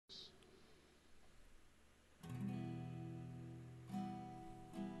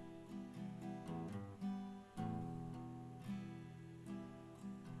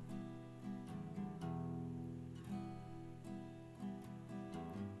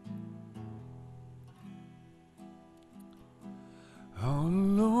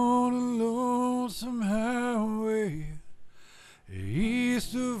On a lonesome highway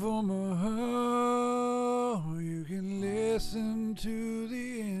east of Omaha, you can listen to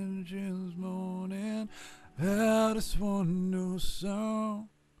the engines moaning out this one song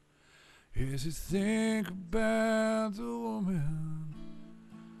as you think about the woman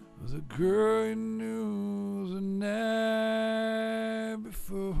or the girl you knew the night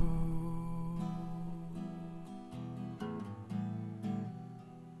before.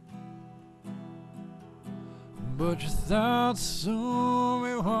 But your thoughts soon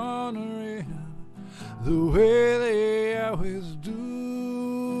be wandering the way they always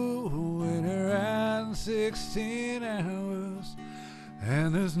do when you're riding 16 hours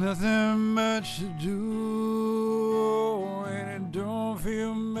and there's nothing much to do, and it don't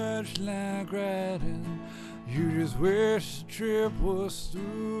feel much like riding. You just wish the trip was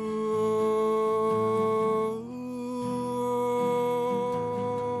through.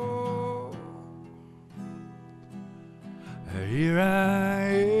 Here I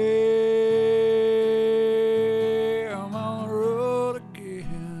am on the road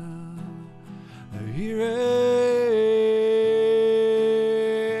again. Here I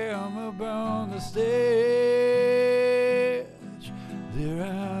am up on the stage. There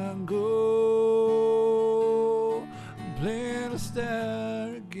I go, playing a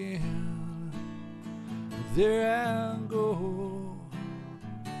star again. There I go,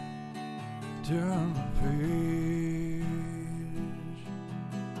 turn the page.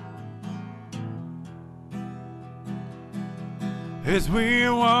 As we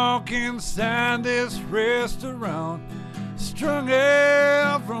walk inside this restaurant, strung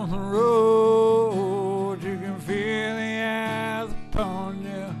out from the road, you can feel the eyes upon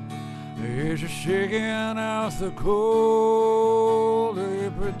you as you're shaking off the cold.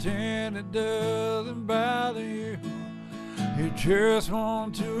 You pretend it doesn't bother you, you just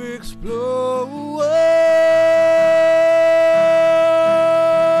want to explode.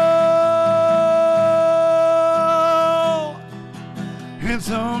 And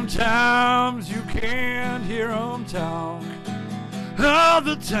sometimes you can't hear them talk,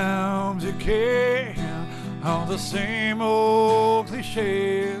 other times you can. All the same old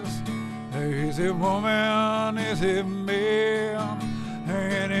cliches. Is it woman, is it man?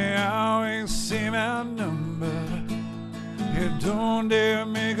 And they always seem outnumbered. You don't dare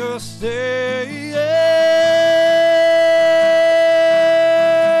make a stay.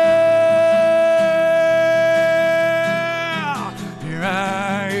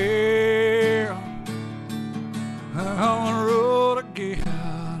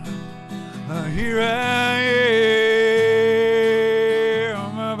 Here I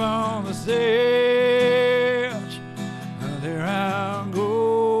am up on the stage. There I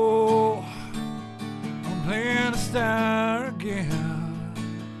go, I'm playing a star again.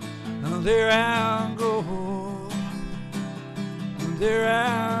 There I go, there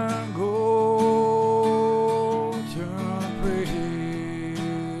I go, turn praise.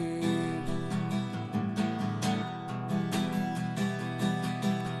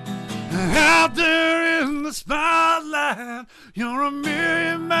 Out there in the spotlight, you're a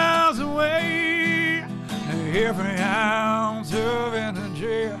million miles away. Every ounce of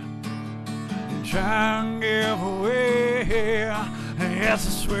energy you try and give away. As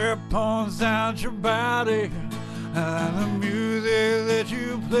the sweat pulls out your body and the music that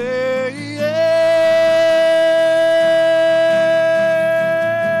you play.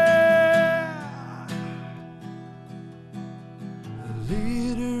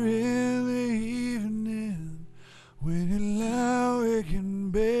 Later in the evening, when you lie awake in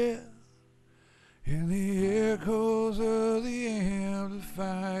bed, and the echoes of the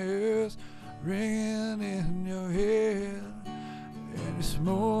amplifiers ringing in your head, and you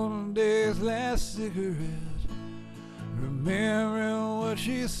smoke day's last cigarette, remembering what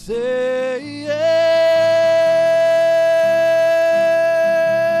she said.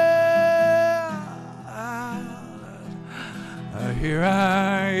 Here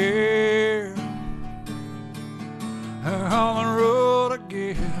I am on the road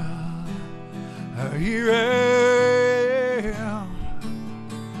again. Here I am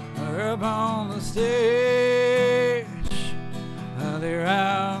up on the stage. There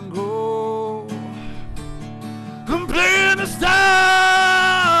I go, I'm playing the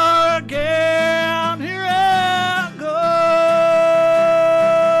star again. Here I go.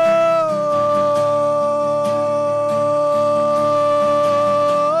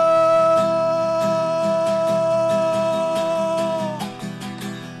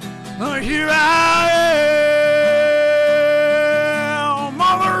 Here I am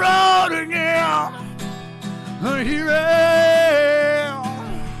on the road again. Here I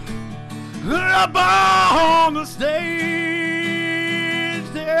up on the stage.